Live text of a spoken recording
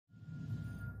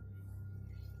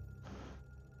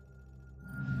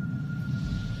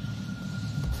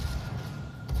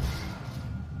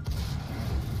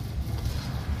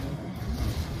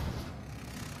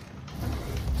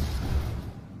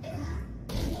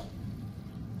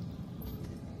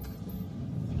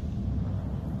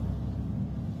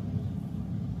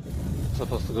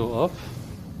supposed to go up?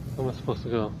 Where am I supposed to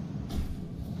go?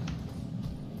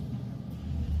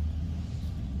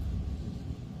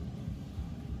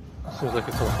 Seems like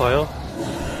it's on fire.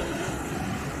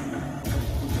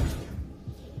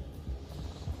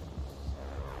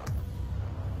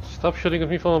 Stop shooting at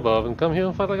me from above and come here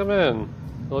and fight like a man.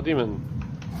 Or a demon.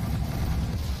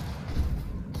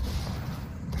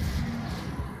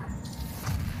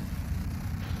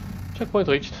 Checkpoint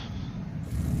reached.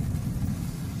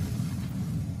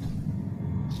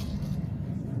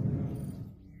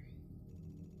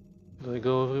 Do I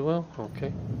go everywhere?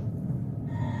 Okay.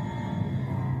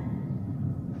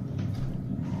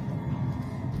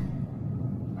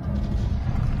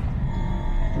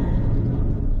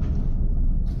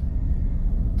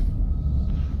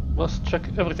 Must check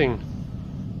everything.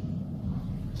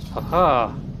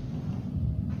 Haha!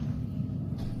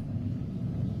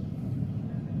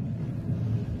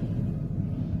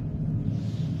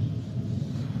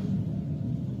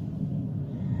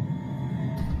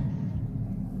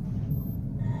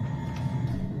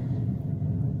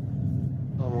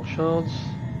 More shards.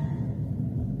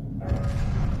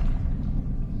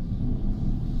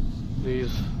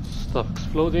 Please stop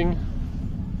exploding.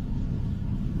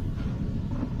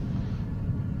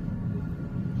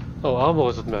 Oh, armor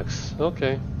is at max.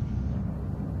 Okay.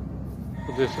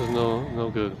 But this is no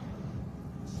good.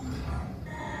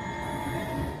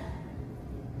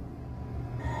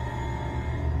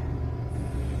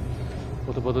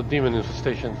 What about the demon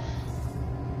infestation?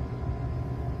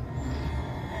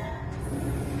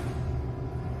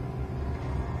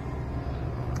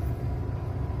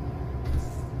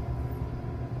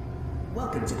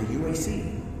 Welcome to the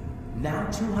UAC. Now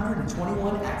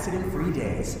 221 accident-free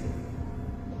days.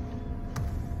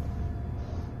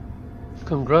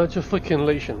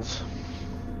 Congratulations.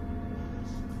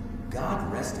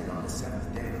 God rested on the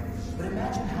 7th day, but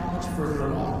imagine how much further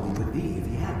along we would be if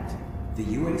he hadn't. The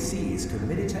UAC is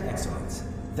committed to excellence.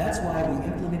 That's why we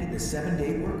implemented the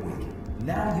 7-day work week.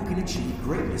 Now you can achieve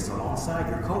greatness alongside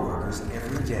your coworkers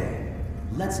every day.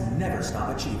 Let's never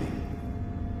stop achieving.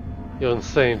 You're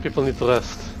insane. People need to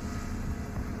rest.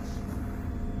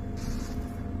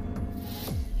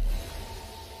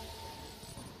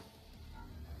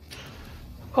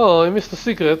 Oh, I missed a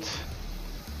secret.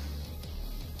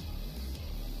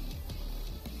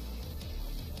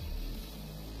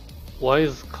 Why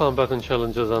is combat and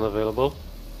challenges unavailable?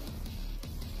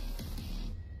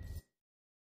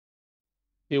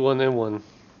 E1 M1.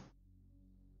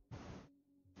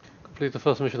 Complete the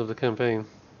first mission of the campaign.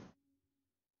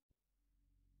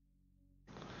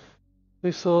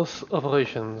 Resource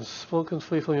operations. Broken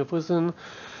free from your prison.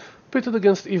 Pitted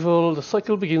against evil, the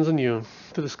cycle begins anew.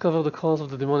 To discover the cause of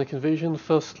the demonic invasion,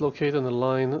 first locate and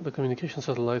align the communication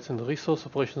satellites in the resource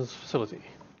operations facility.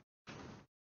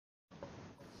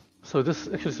 So this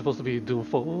is actually supposed to be Doom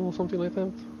 4 or something like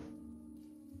that?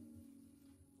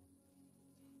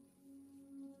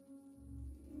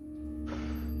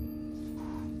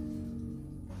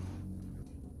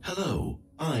 Hello,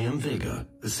 I am Vega,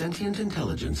 the sentient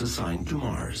intelligence assigned to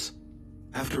Mars.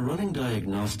 After running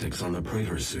diagnostics on the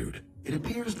Praetor suit, it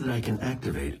appears that I can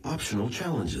activate optional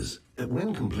challenges that,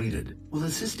 when completed, will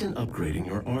assist in upgrading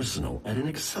your arsenal at an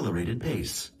accelerated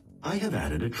pace. I have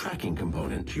added a tracking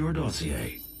component to your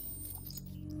dossier.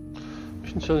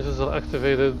 Mission challenges are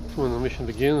activated when the mission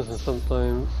begins, and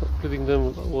sometimes completing them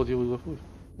will award you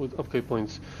with upgrade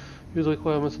points. Use the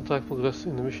requirements and track progress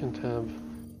in the mission tab.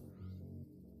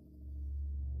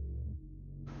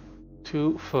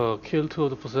 2 for kill 2 of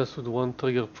the possessed with 1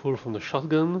 trigger pull from the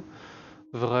shotgun.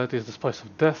 Variety is the spice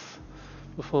of death.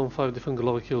 Perform 5 different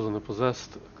glory kills on the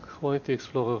possessed. Quality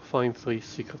explorer, find 3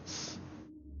 secrets.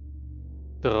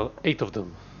 There are 8 of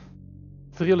them.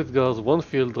 3 elite guards, 1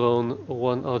 field drone,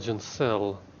 1 argent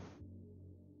cell.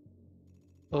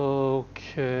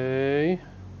 Okay.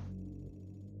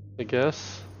 I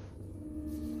guess.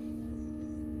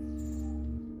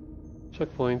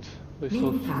 Checkpoint.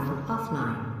 Main power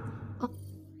offline.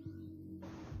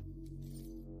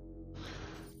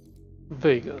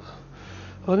 Vega.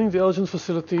 Running the Argent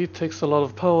facility takes a lot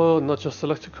of power, not just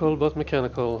electrical but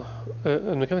mechanical,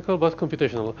 and mechanical but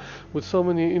computational. With so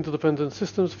many interdependent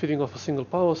systems feeding off a single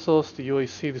power source, the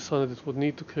UAC decided it would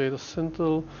need to create a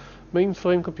central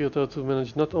mainframe computer to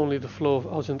manage not only the flow of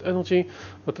Argent energy,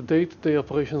 but the day-to-day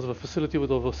operations of a facility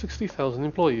with over 60,000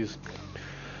 employees.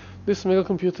 This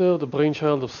megacomputer, the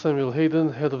brainchild of Samuel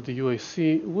Hayden, head of the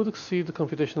UAC, would exceed the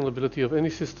computational ability of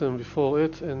any system before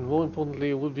it, and more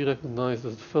importantly, would be recognized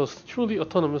as the first truly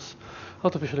autonomous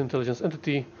artificial intelligence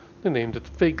entity. They named it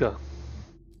Vega.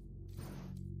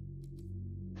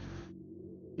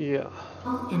 Yeah.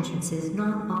 All entrances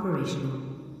non-operational.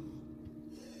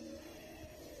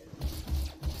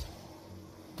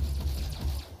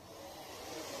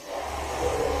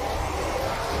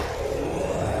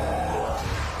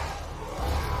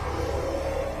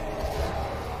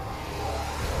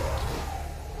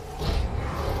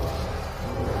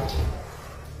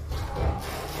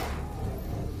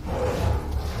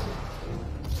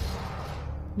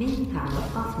 Main power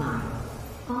offline.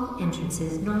 All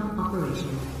entrances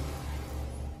non-operational.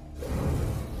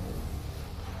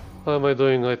 How am I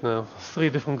doing right now? 3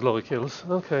 different glory kills.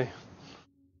 Okay.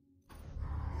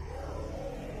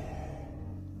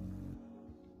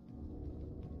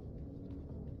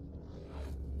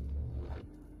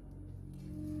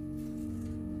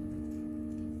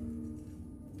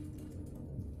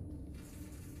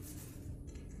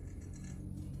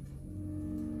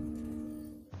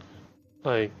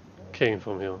 I came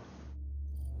from here.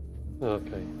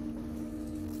 Okay.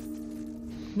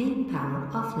 Main power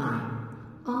offline.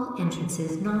 All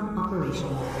entrances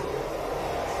non-operational.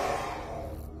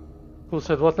 Who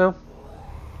said what now?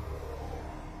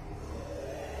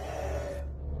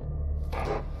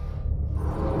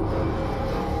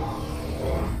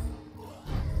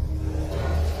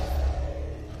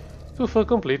 Twofer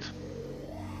complete.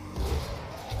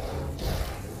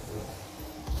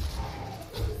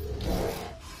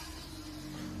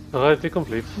 Variety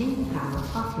complete. Main power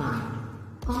offline.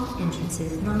 All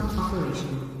entrances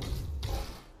non-operational.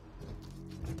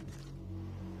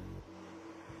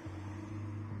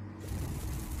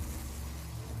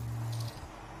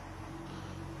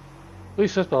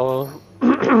 Reset power.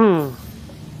 Main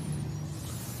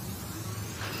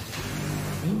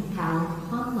power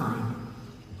online.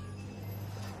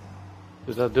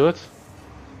 Does that do it?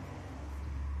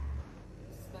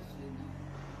 Especially now.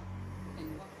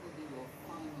 And what will be your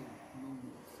final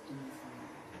moments in this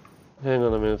world? Hang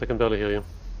on a minute, I can barely hear you.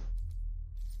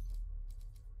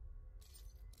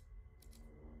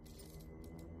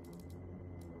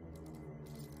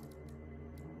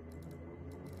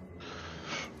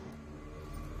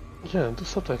 Yeah, do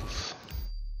subtitles.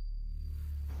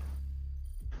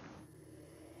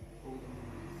 All the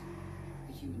memories,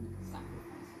 the human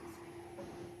sacrifices,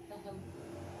 the hope,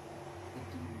 the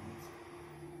demons.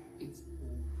 It's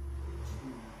all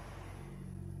true.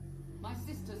 My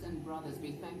sisters and brothers,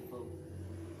 be thankful.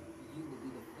 You will be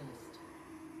the first.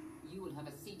 You will have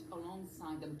a seat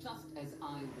alongside them, just as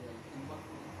I will, in what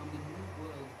will become the new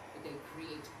world that they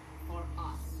create for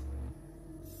us.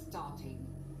 Starting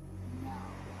now.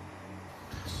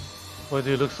 Why do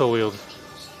you look so weird?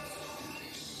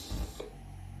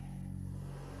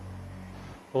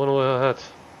 I wanna wear a hat.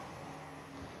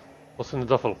 What's in the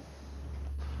duffel?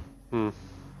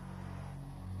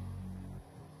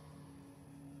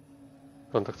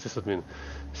 Contact sysadmin.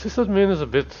 Sysadmin is a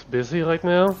bit busy right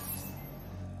now. I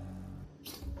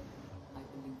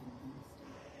believe in honesty,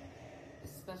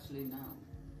 especially now.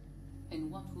 And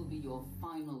what will be your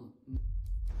final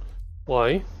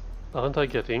Why aren't I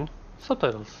getting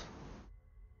subtitles?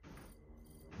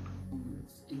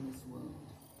 moments in this world?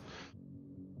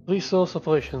 Resource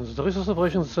Operations. The Resource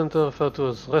Operations Center, referred to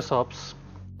as ResOps,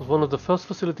 was one of the first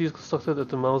facilities constructed at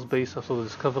the Mars base after the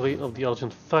discovery of the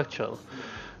Argent Fracture.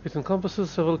 It encompasses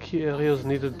several key areas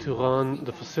needed to run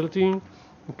the facility,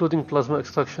 including plasma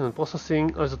extraction and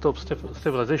processing, isotope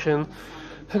stabilization,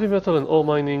 heavy metal and ore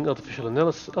mining,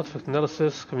 artifact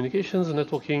analysis, communications,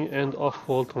 networking, and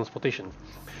off-world transportation.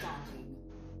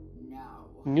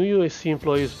 New UAC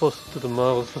employees posted to the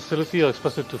Mars facility are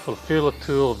expected to fulfill a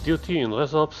tour of duty in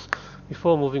ResOps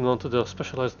before moving on to their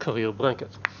specialized career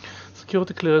bracket.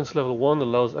 Security clearance level 1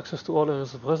 allows access to all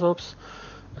areas of ResOps,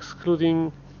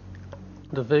 excluding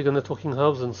the Vega networking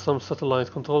hubs and some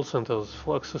satellite control centers.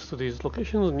 For access to these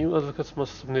locations, new advocates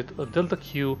must submit a Delta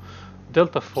Q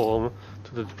Delta form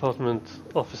to the department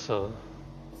officer.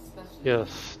 Yes,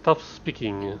 stop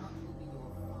speaking.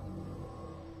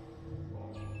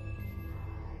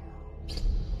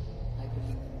 I believe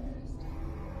in honesty,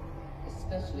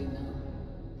 especially now.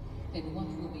 And what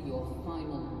will be your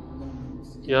final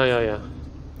moments? In Yeah.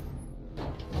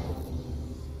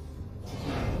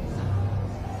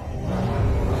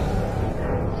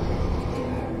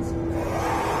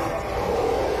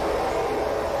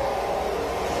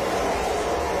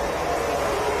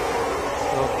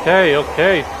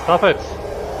 Okay, stop it. Just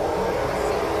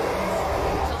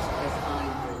as I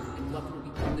will, in what will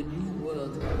become the new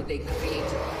world that they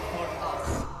create for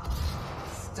us.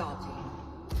 Starting.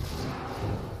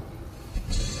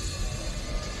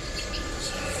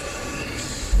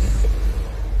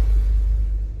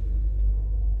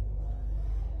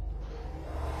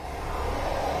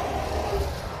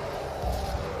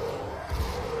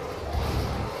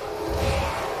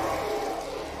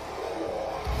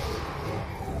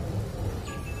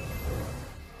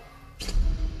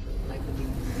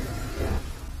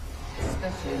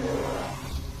 As you know,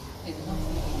 it must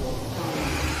be your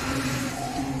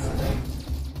instinct.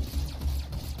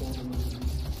 Or the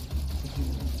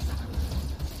human sacrifice.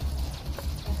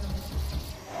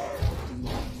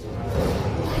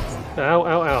 Ow,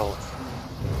 ow, ow.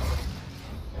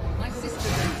 My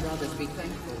sisters and brothers be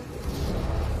thankful.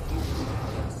 You will be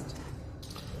first.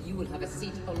 You will have a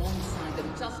seat alongside them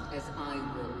just as I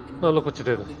will. In Oh, look what you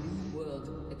did. the new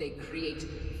world that they create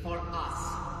for us.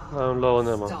 I'm low on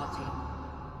ammo. Starting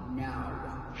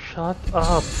now. Shut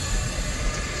up.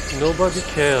 Nobody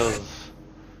cares.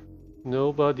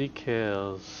 Nobody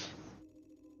cares.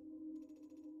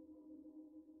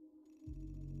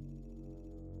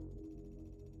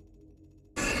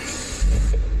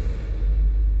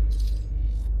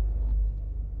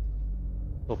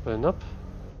 Open up.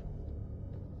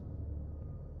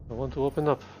 I want to open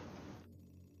up.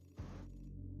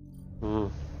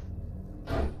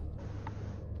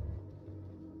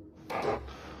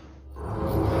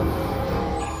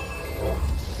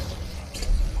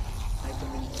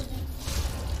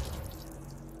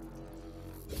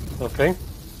 Okay,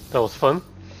 that was fun.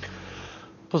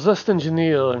 Possessed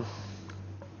engineer.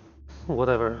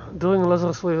 Whatever. During a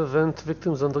Lazarus Wave event,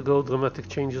 victims undergo dramatic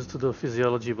changes to their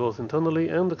physiology both internally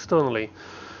and externally.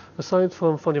 Aside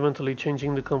from fundamentally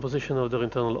changing the composition of their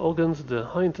internal organs, the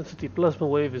high-intensity plasma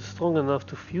wave is strong enough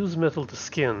to fuse metal to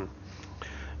skin.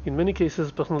 In many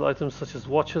cases, personal items such as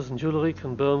watches and jewelry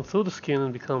can burn through the skin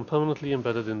and become permanently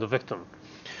embedded in the victim.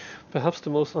 Perhaps the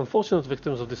most unfortunate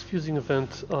victims of this fusing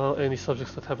event are any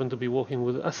subjects that happen to be working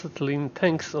with acetylene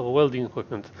tanks or welding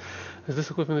equipment, as this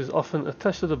equipment is often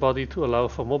attached to the body to allow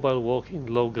for mobile work in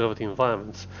low-gravity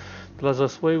environments. The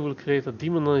Lazarus Wave will create a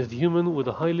demonized human with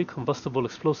a highly combustible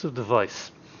explosive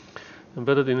device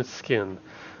embedded in its skin.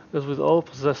 As with all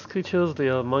possessed creatures, they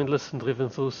are mindless and driven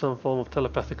through some form of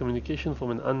telepathic communication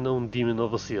from an unknown demon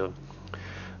overseer.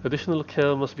 Additional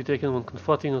care must be taken when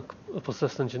confronting a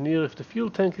possessed engineer. If the fuel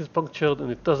tank is punctured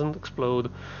and it doesn't explode,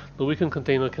 the weakened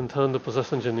container can turn the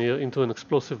possessed engineer into an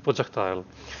explosive projectile.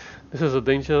 This is a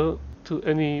danger to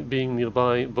any being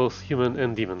nearby, both human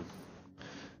and demon.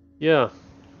 Yeah,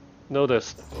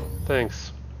 noticed.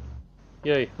 Thanks.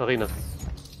 Yay, arena.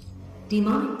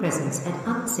 Demonic presence at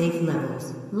unsafe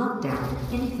levels.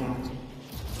 Lockdown in effect.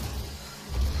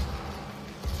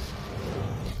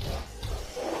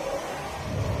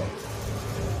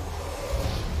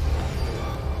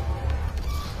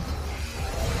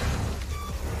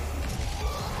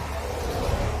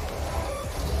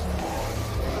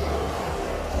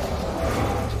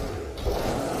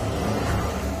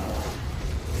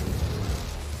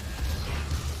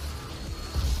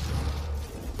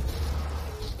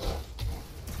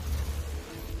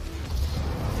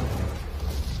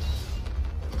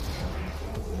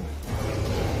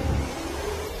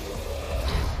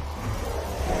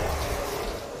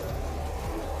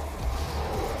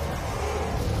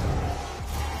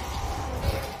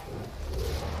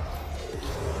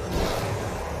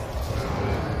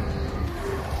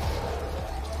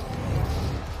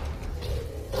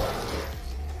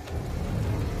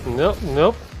 Nope,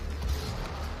 nope.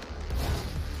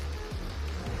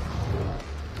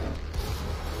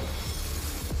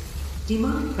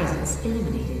 Demonic presence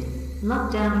eliminated.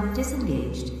 Lockdown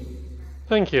disengaged.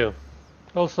 Thank you.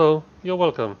 Also, you're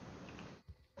welcome.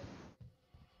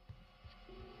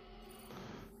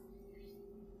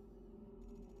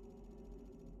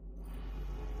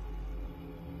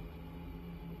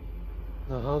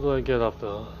 Now how do I get up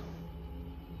there?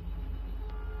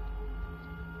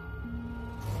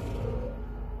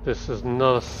 This is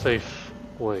not a safe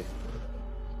way.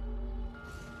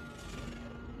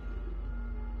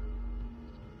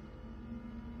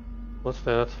 What's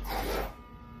that?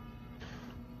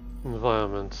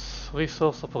 Environments,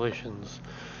 resource operations.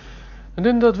 And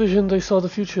in that vision they saw the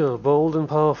future, bold and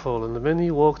powerful, and the many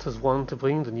worked as one to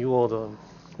bring the new order.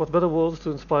 What better words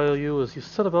to inspire you as you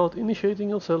set about initiating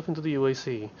yourself into the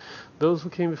UAC? Those who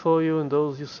came before you and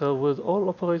those you serve with all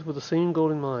operate with the same goal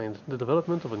in mind, the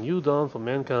development of a new dawn for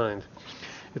mankind.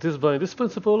 It is by this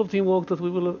principle of teamwork that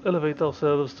we will elevate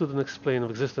ourselves to the next plane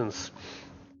of existence.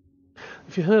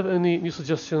 If you have any new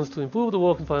suggestions to improve the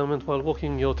work environment while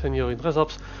working your tenure in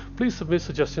ResOps, please submit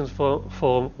suggestions for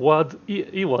Form WAD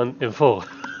E1 M4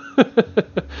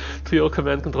 to your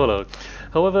command controller.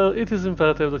 However, it is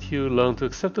imperative that you learn to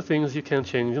accept the things you can't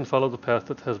change and follow the path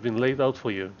that has been laid out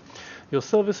for you. Your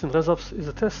service in ResOps is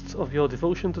a test of your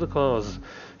devotion to the cause.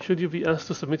 Should you be asked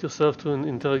to submit yourself to an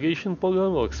interrogation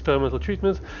program or experimental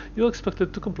treatment, you are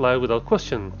expected to comply without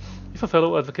question. If a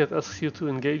fellow advocate asks you to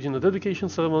engage in a dedication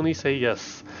ceremony, say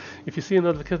yes. If you see an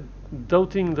advocate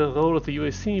doubting the role of the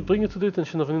UAC, bring it to the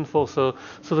attention of an enforcer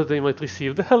so that they might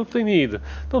receive the help they need.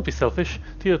 Don't be selfish.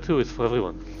 Tier 2 is for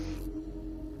everyone.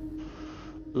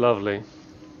 Lovely.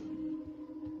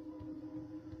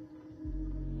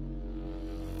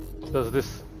 Does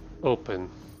this open?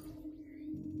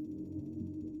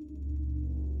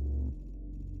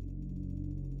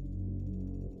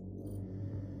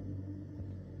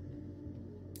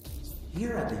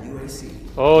 Here at the UAC.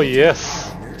 Oh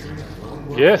yes.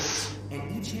 Yes.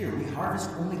 And each year we harvest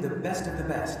only the best of the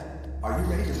best. Are you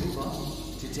ready to move up?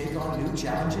 To take on new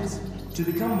challenges? To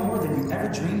become more than you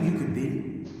ever dreamed you could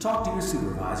be? Talk to your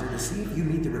supervisor to see if you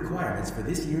meet the requirements for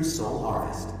this year's soul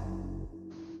harvest.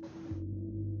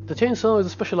 The chainsaw is a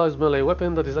specialized melee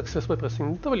weapon that is accessed by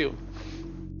pressing W.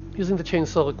 Using the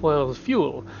chainsaw requires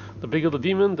fuel. The bigger the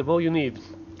demon, the more you need.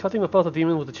 Cutting apart a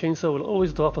demon with the chainsaw will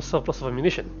always drop a surplus of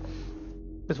ammunition.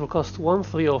 It will cost 1,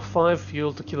 3 or 5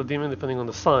 fuel to kill a demon depending on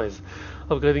the size.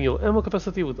 Upgrading your ammo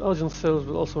capacity with Argent cells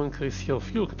will also increase your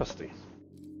fuel capacity.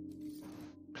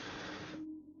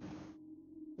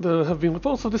 There have been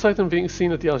reports of this item being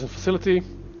seen at the Argent facility,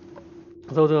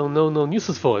 though there are no known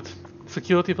uses for it.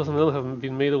 Security personnel have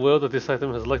been made aware that this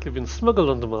item has likely been smuggled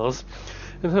onto Mars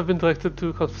and have been directed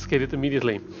to confiscate it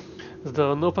immediately. As there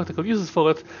are no practical uses for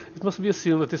it, it must be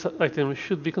assumed that this item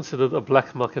should be considered a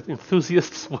black market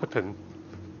enthusiast's weapon.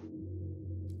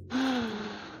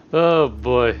 Oh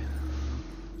boy.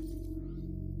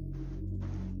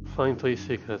 Find 3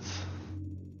 secrets.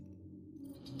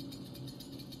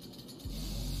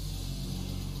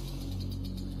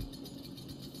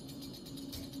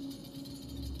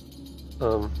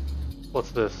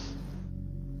 What's this?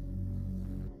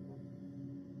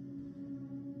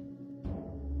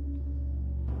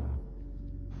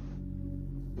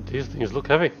 These things look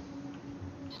heavy.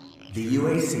 The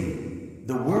UAC.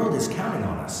 The world is counting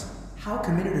on us. How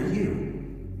committed are you?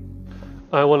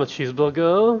 I want a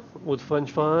cheeseburger with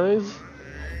french fries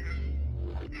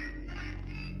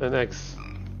and eggs.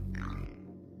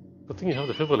 I think you have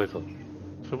the defibrillator.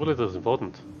 Defibrillator is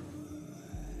important.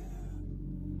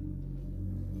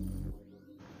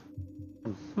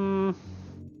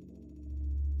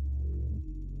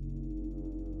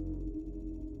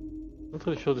 Not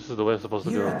really sure this is the way I'm supposed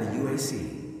to go. Here at the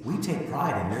UAC, we take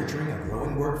pride in nurturing a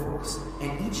growing workforce,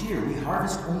 and each year we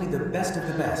harvest only the best of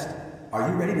the best. Are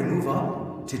you ready to move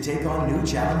up? To take on new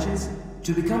challenges?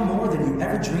 To become more than you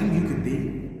ever dreamed you could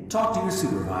be? Talk to your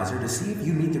supervisor to see if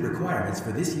you meet the requirements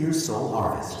for this year's soul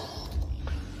harvest.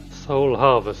 Soul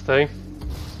harvest, eh?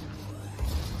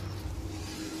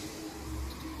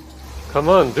 Come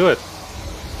on, do it.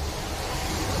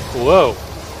 Whoa.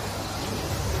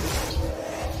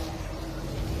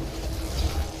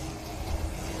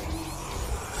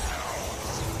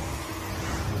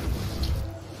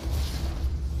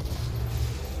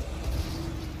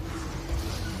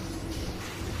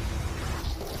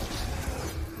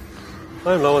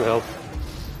 I'm low on health.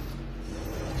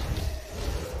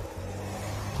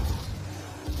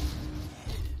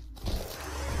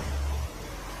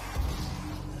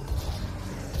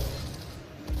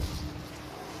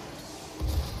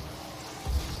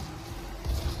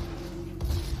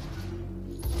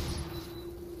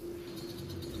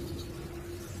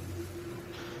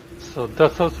 So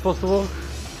that's how it's supposed to work?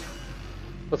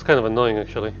 That's kind of annoying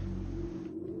actually.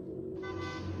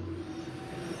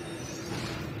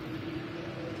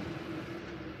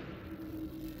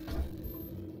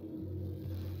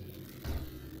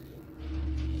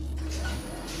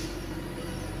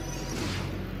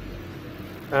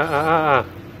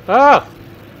 Ah!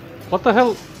 What the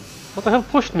hell? What the hell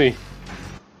pushed me?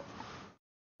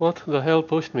 What the hell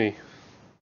pushed me?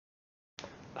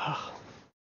 Ah.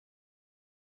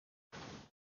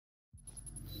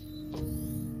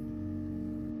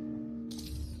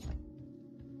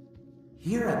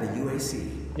 Here at the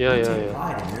UAC, we Yeah. take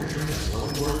pride in nurturing a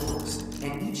growing workforce,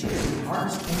 and each year we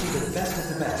harvest only the best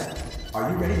of the best. Are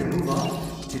you ready to move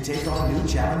on? To take on new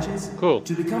challenges? Cool.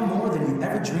 To become more than you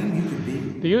ever dreamed you could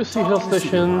be? The UAC Talk health to your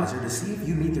station. supervisor to see if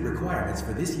you meet the requirements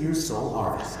for this year's soul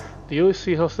harvest. The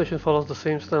UAC health station follows the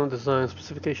same standard design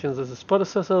specifications as its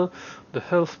predecessor, the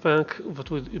health pack, but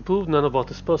with improved nanobot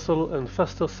dispersal and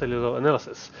faster cellular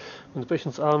analysis. When the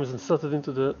patient's arm is inserted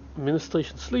into the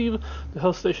administration sleeve, the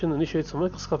health station initiates a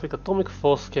microscopic atomic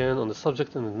force scan on the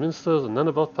subject and administers a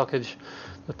nanobot package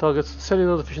that targets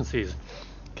cellular deficiencies.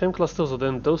 Chem clusters are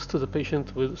then dosed to the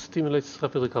patient, which stimulates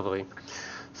rapid recovery.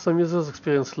 Some users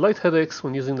experience light headaches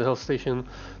when using the health station.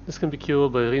 This can be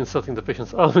cured by reinserting the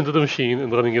patient's arm into the machine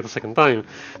and running it a second time.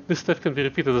 This step can be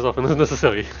repeated as often as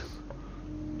necessary.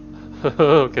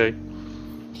 Okay.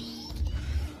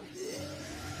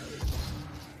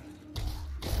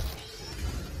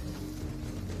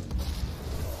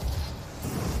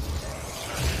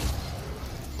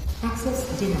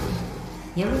 Access denied.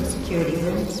 Yellow security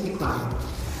clearance required.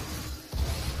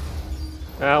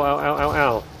 Ow, ow, ow, ow,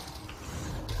 ow.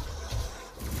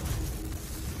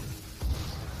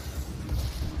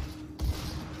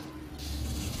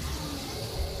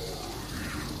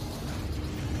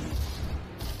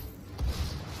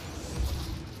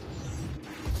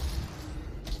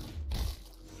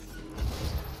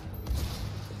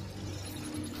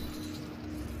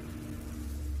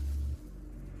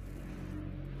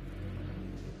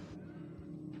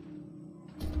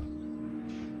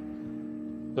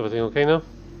 Everything okay now?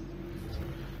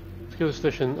 Security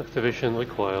station activation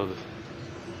required.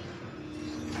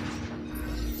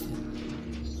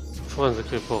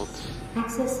 Forensic report.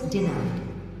 Access denied.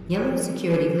 Yellow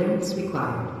security clearance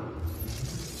required.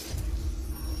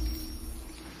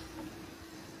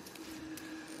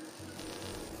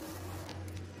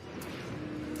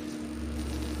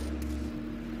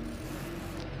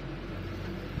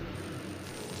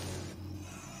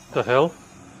 The hell?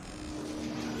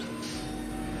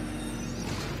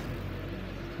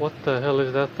 What the hell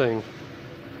is that thing?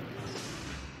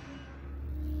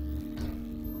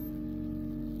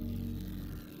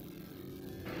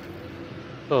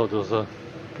 Oh, there's a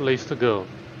place to go.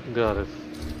 Got it.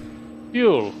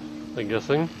 Fuel, I'm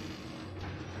guessing.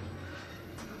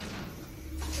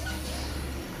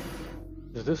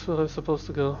 Is this where I'm supposed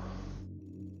to go?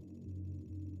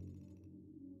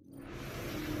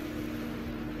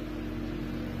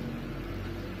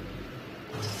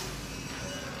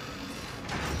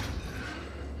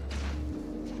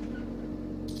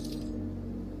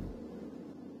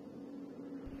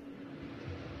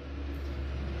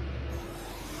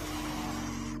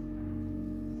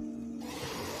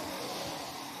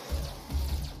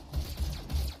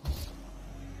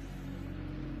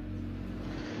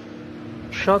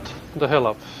 Shut the hell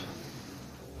up.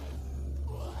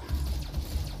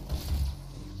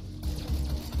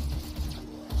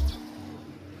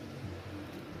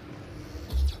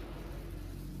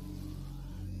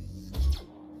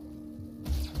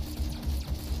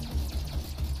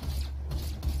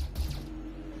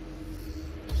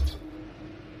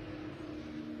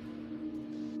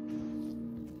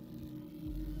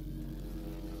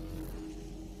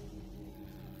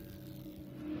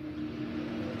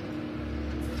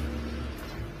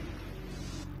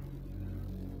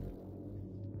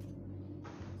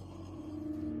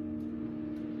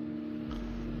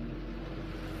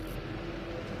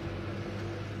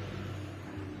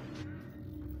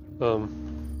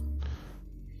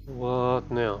 What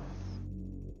now?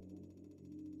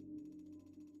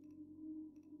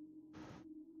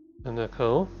 An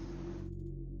echo.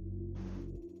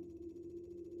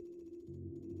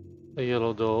 A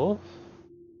yellow door.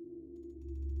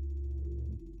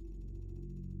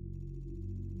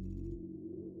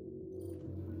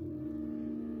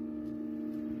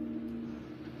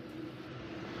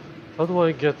 How do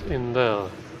I get in there?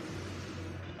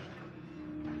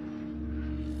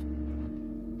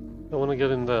 I want to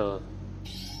get in there.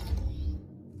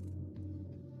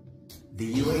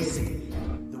 The UAC.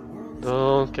 The world is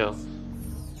Don't care.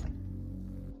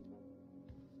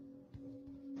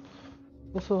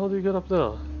 Also, how do you get up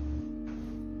there?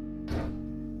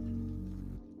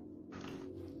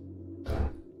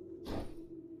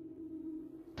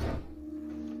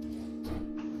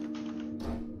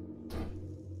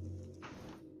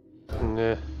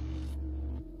 Nah.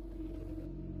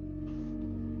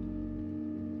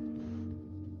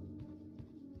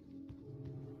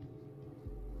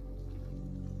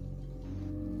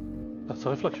 That's a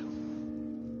reflection.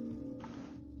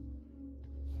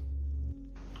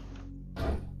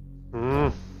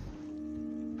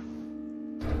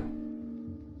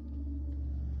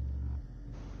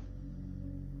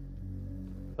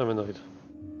 I'm annoyed.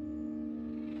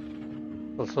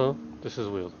 Also, this is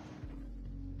weird.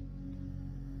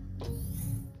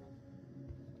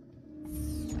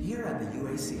 Here at the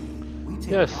UAC, we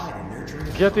take Yes. pride in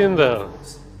nurturing Get in there.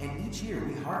 and each year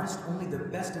we harvest only the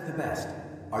best of the best.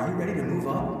 Are you ready to move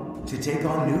up? To take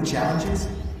on new challenges?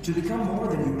 To become more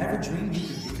than you ever dreamed you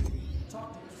could be?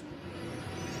 Talk to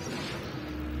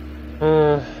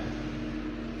us.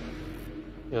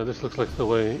 Yeah, this looks like the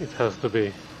way it has to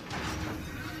be.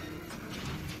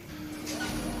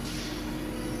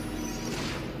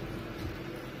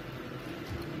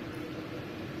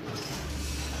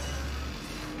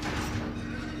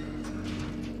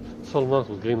 It's all marked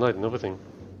with green light and everything.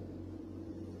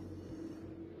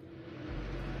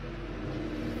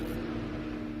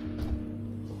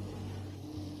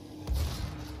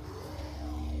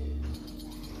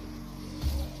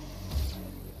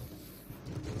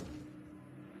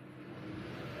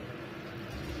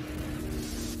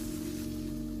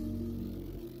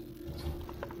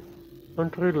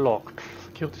 Entry locked.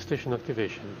 Security station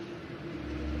activation.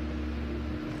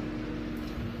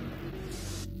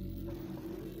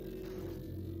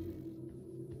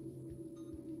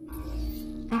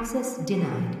 Access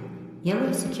denied.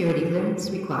 Yellow security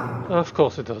clearance required. Of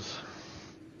course it does.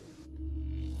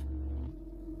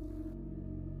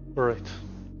 Right.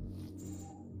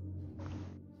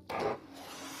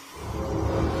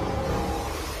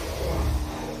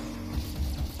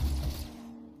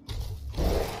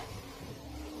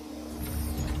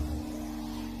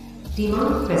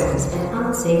 Demonic presence at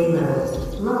unsafe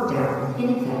levels. Lockdown in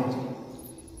effect.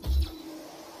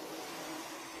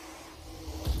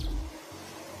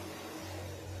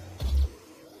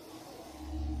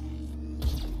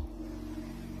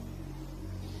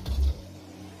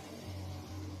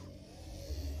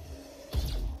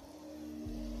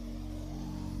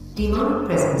 Demonic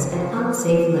presence at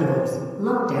unsafe levels.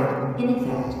 Lockdown in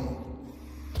effect.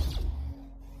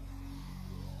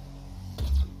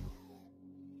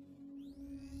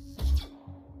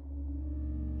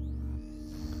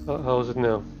 How is it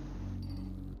now?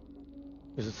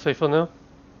 Is it safer now?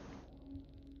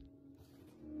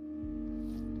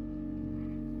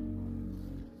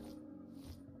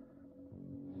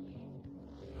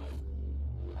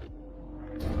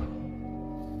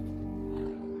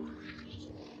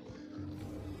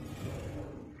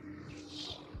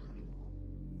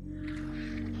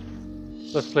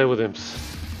 Let's play with imps.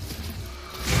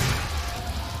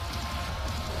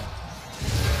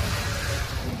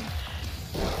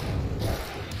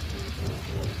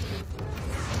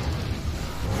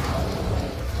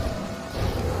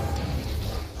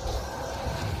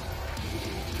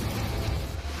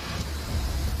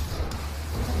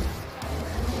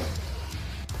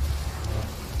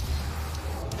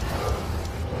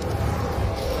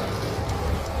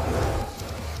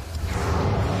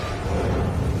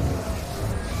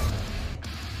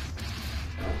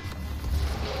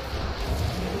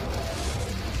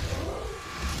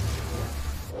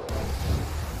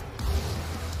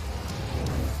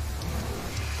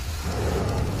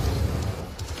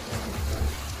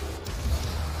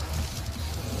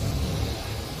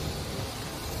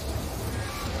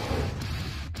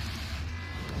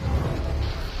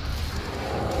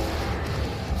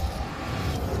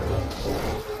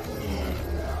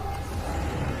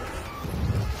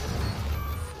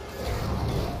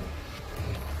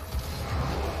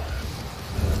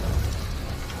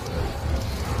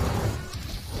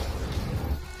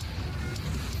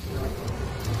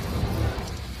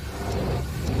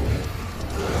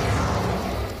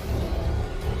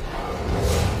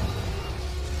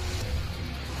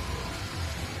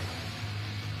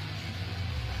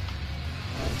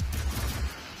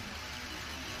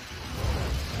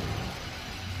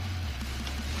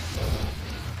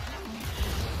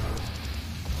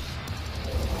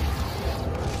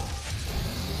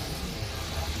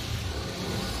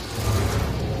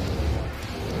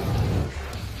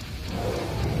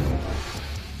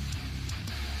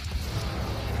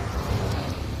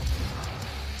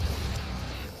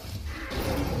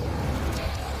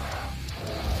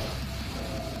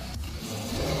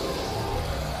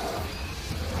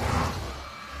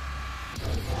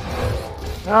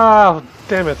 Ah,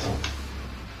 damn it.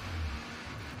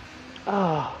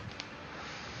 Ah.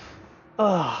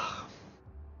 Ah.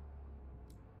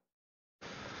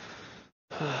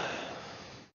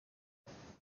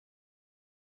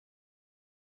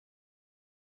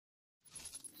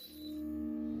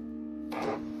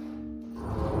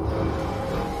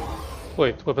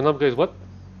 Wait, weapon upgrade what?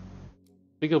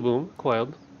 Bigger boom,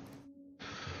 acquired.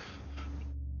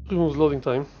 Removes loading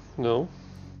time, no.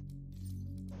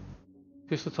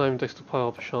 Increase the time it takes to power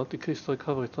up a shot, decrease the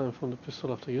recovery time from the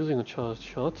pistol after using a charged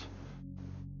shot.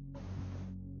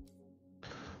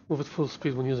 Move at full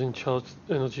speed when using charged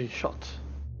energy shot.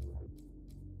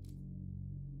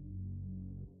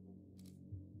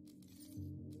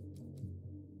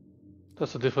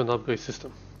 That's a different upgrade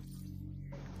system.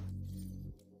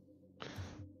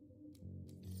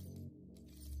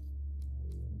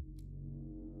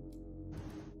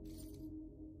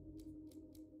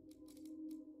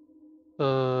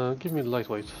 Give me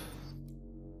lightweight.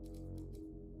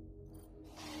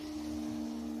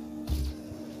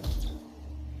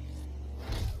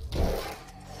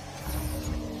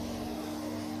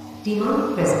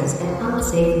 Demonic presence at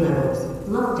unsafe levels.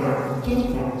 Lockdown in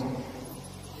effect.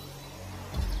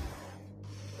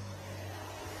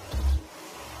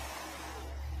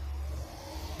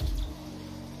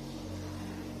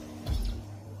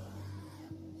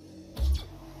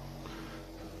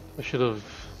 I should have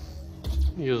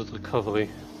used recovery.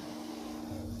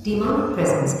 Demonic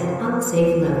presence at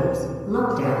unsafe levels.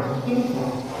 Lockdown in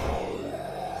effect.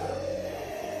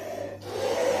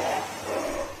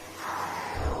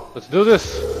 Let's do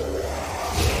this!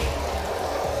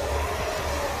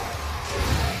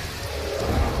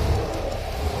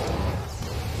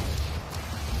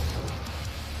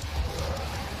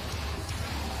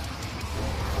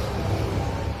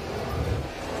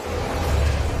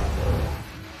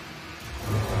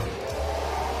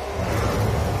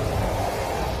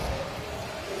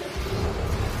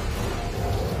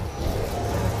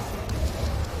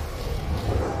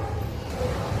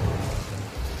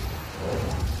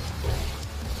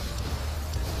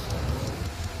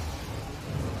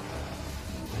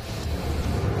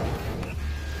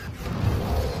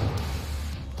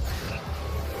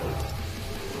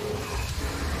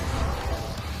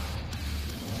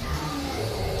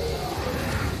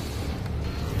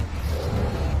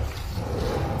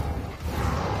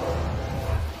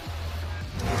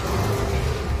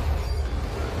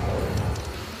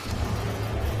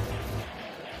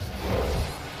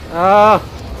 Ah!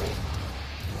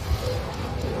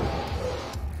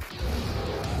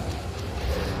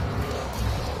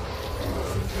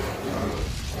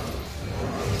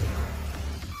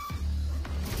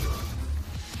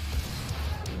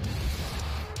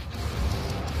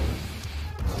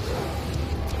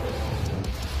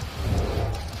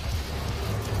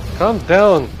 Calm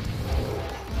down!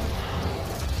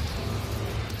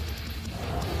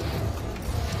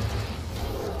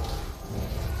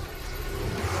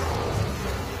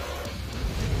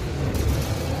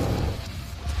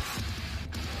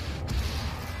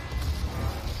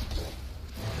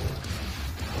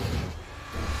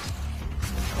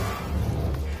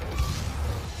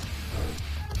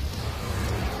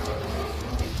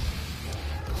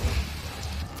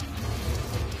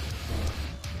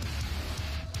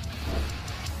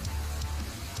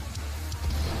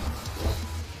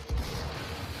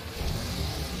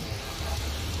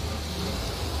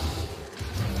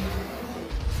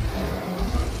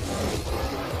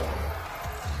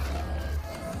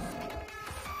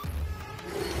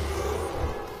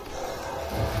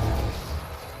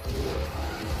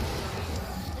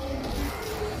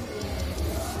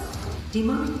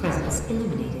 Demonic presence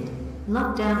eliminated.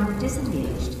 Lockdown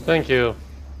disengaged. Thank you.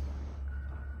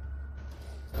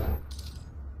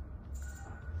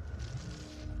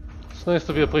 It's nice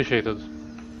to be appreciated.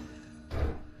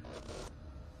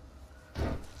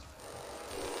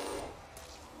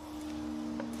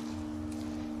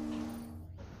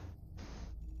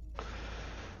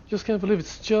 Just can't believe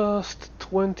it's just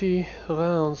 20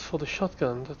 rounds for the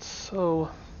shotgun. That's so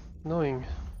annoying.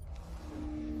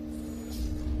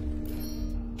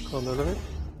 On the limit.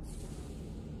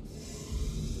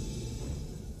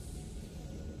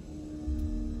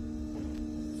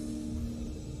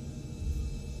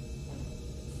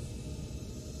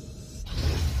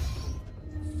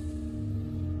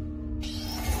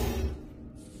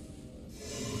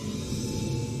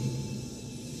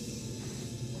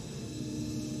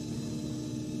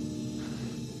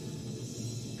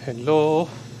 Hello.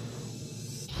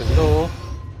 Hello.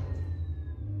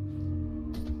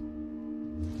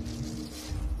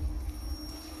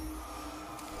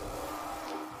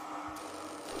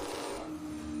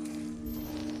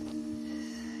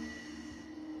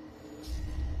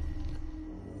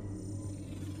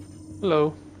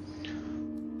 Hello.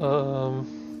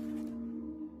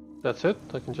 That's it?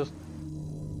 I can just...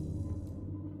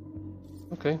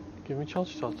 Okay, give me charge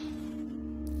shot.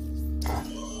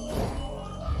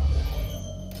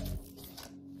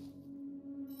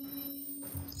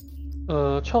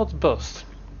 Charge burst.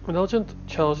 An urgent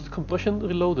charged compression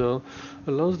reloader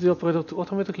allows the operator to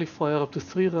automatically fire up to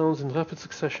 3 rounds in rapid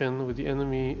succession with the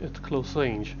enemy at close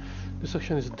range. This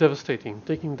action is devastating,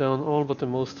 taking down all but the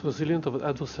most resilient of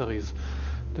adversaries.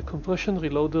 The compression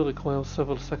reloader requires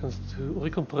several seconds to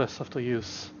recompress after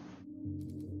use.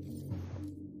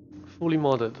 Fully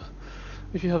modded.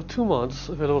 If you have 2 mods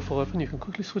available for weapon, you can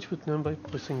quickly switch between them by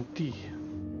pressing D.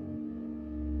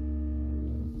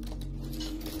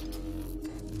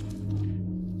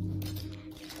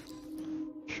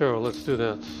 Sure, let's do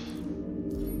that.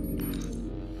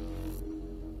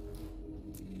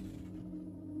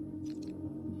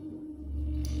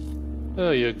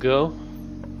 There you go.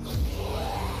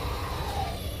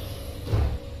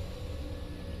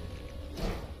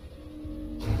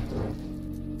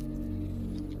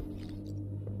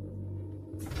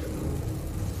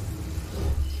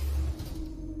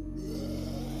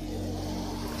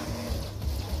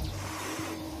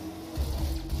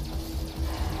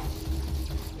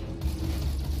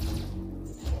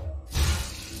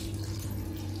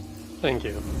 Thank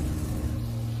you.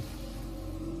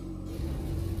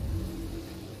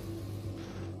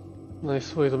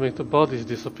 Nice way to make the bodies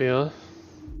disappear.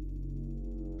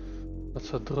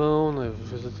 That's a drone. I've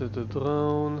visited the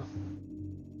drone.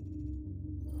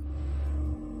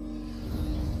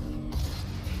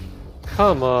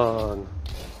 Come on!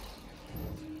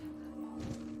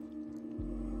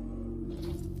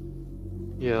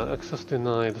 Yeah, access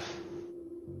denied.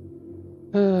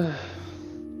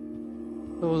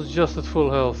 I was just at full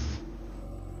health.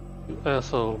 You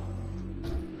asshole.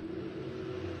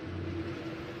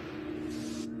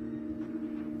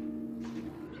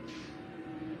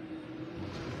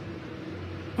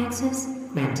 Access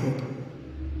granted.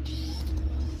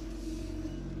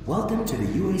 Welcome to the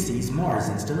UAC's Mars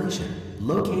installation,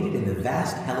 located in the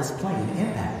vast Hellas Plain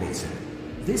impact basin.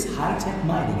 This high-tech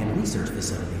mining and research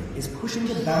facility is pushing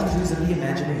the boundaries of the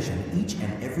imagination each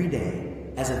and every day.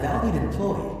 As a valued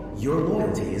employee, your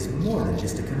loyalty is more than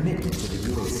just a commitment to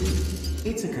the UAC.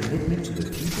 It's a commitment to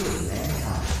the future of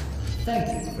mankind.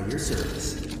 Thank you for your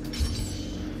service.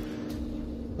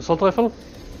 Assault rifle?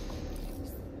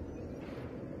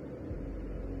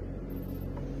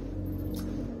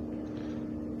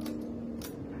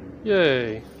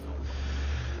 Yay!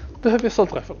 The heavy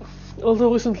assault rifle.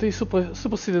 Although recently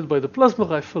superseded by the plasma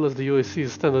rifle as the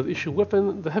UAC's standard issue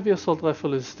weapon, the heavy assault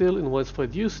rifle is still in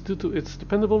widespread use due to its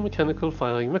dependable mechanical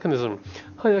firing mechanism,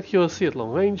 high accuracy at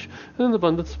long range, and an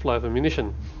abundant supply of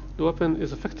ammunition. The weapon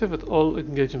is effective at all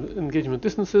engagement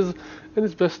distances and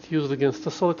is best used against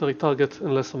a solitary target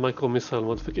unless a micro-missile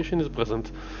modification is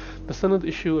present. The standard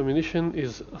issue ammunition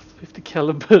is a 50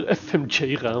 caliber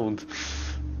FMJ round.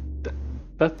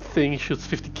 That thing shoots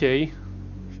 50k,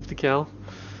 50 cal.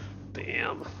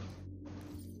 Damn.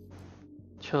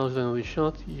 Charged energy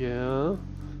shot, yeah.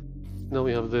 Now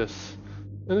we have this.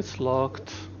 And it's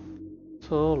locked.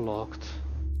 So locked.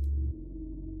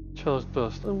 Charged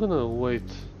burst. I'm gonna wait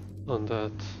on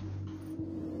that.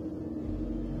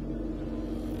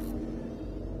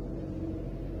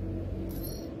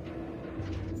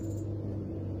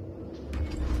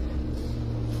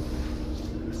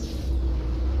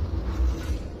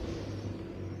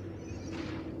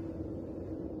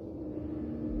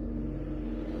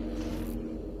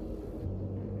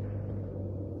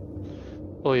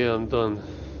 Oh yeah, I'm done.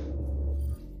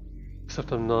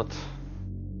 Except I'm not.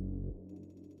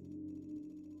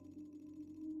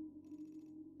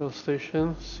 Bell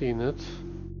station, seen it.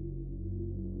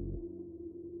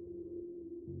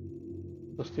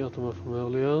 That's the automa from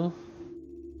earlier.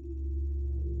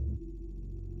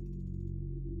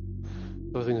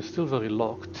 Everything is still very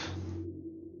locked.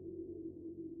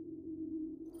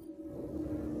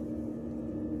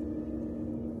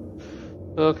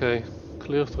 Okay,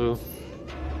 clear through.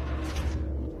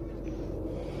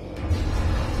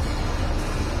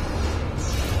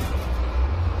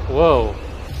 Whoa.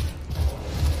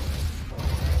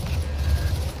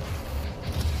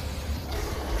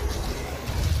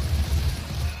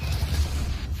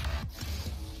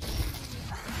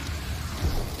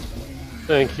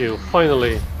 Thank you.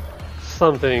 Finally,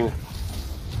 something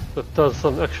that does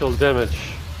some actual damage.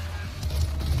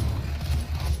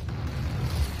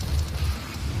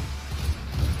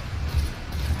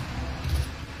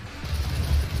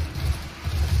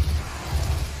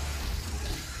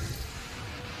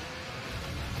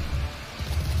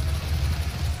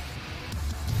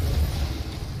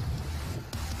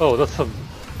 Oh, that's an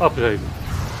upgrade.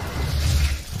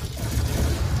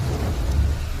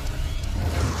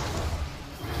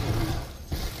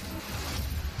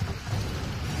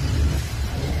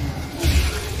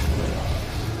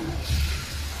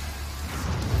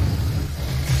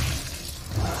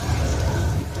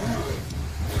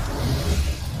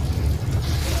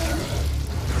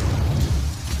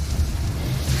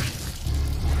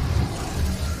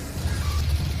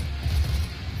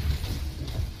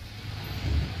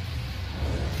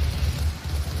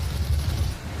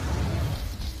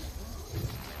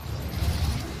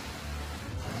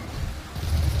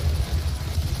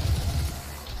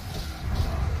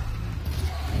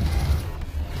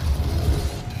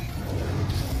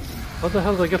 How the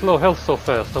hell did I get low health so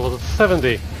fast? I was at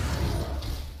 70.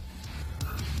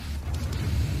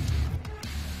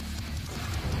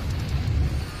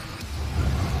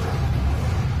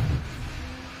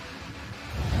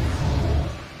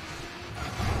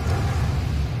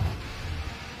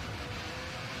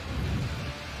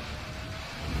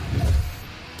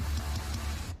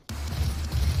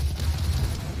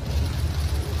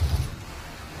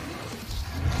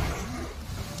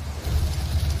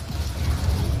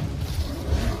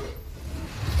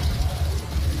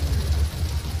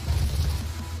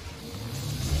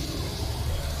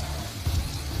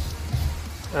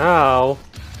 Ow!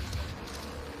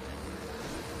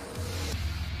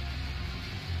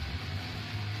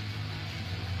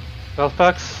 Health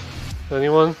packs?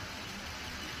 Anyone?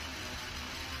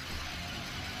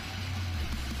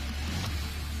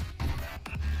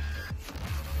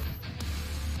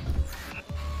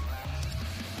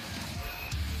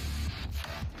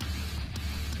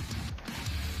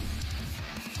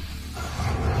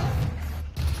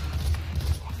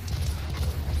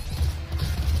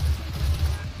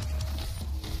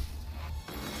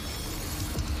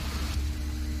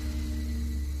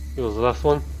 It was the last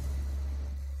one.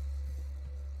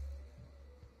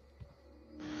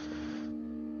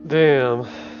 Damn.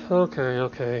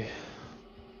 Okay.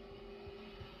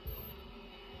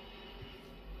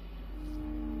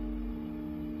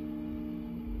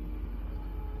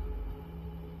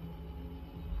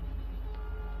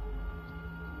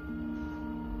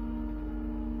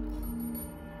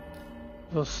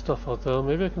 There's stuff out there.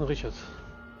 Maybe I can reach it.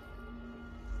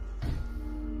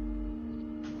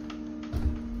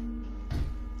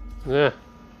 Yeah.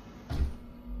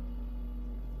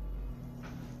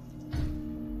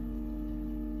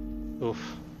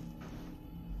 Oof.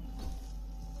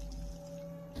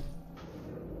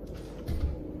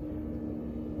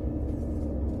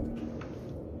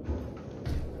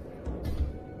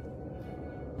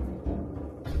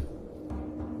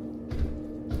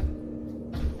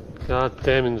 God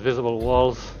damn invisible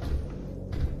walls.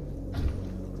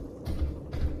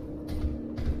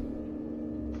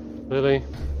 Really?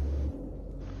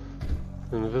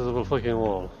 Invisible fucking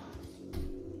wall.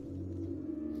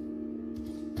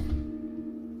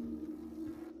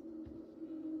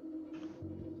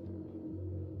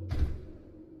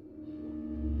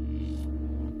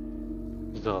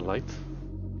 Is there a light?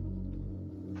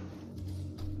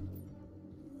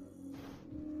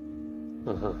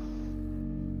 Uh-huh.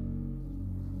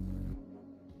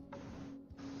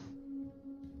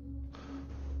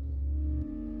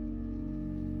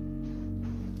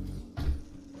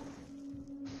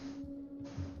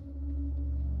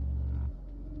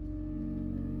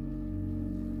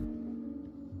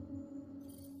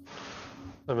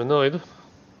 I'm annoyed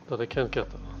that I can't get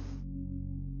there.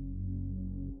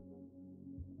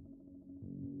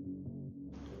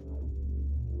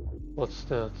 What's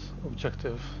that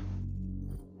objective?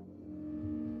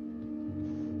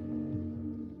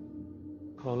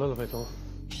 Call elevator.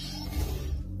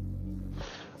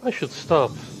 I should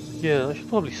stop. Yeah, I should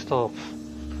probably stop.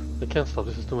 I can't stop,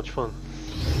 this is too much fun.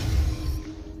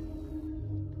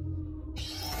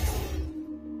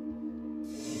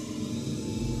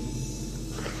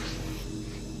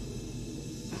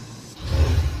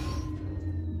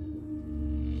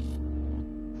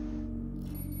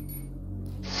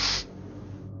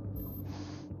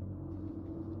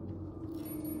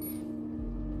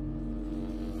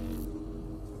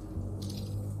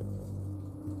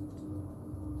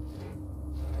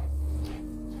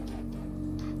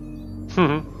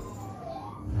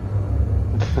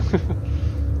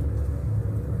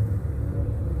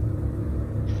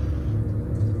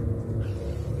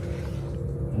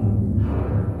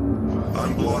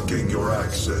 I'm blocking your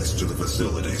access to the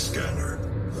facility scanner.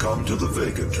 Come to the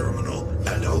Vega terminal,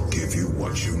 and I'll give you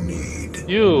what you need.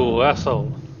 You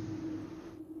asshole.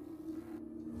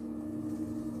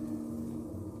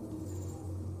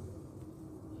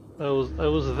 I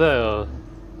was there.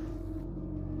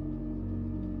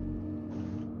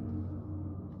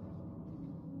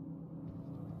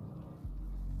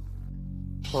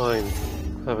 Fine.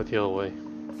 Have it your way.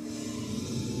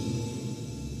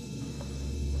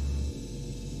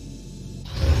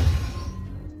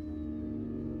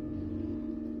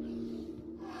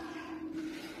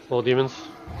 More demons.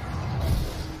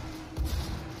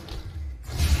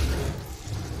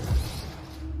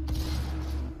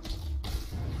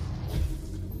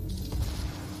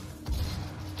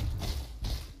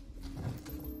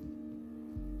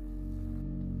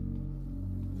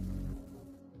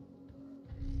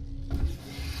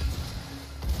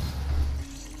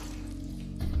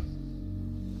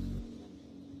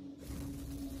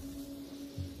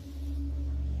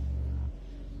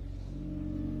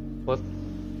 What?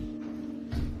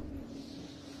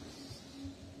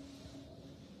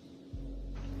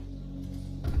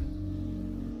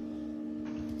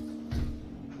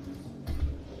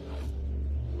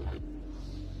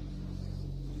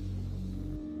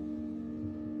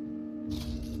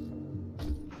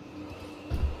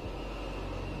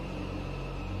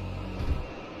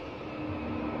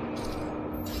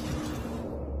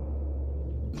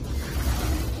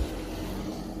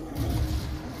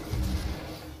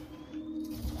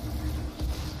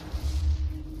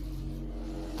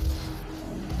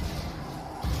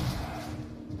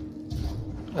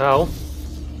 Ow.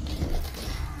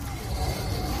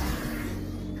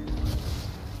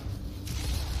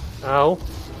 Ow.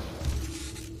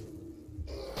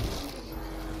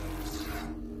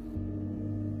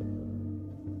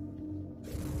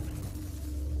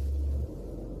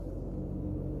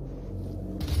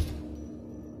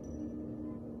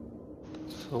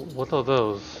 So what are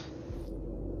those?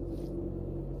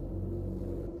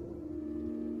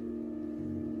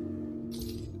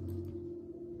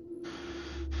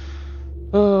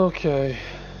 Okay.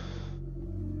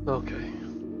 Okay.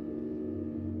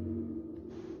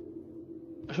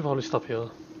 I should probably stop here.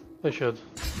 I should.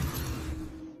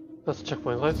 That's a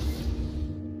checkpoint, right?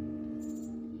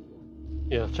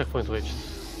 Yeah, checkpoint reached.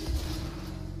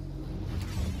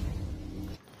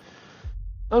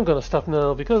 I'm gonna stop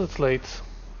now because it's late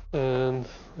and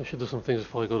I should do some things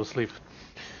before I go to sleep.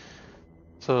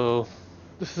 So,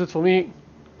 this is it for me.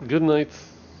 Good night.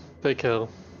 Take care.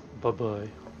 Bye bye.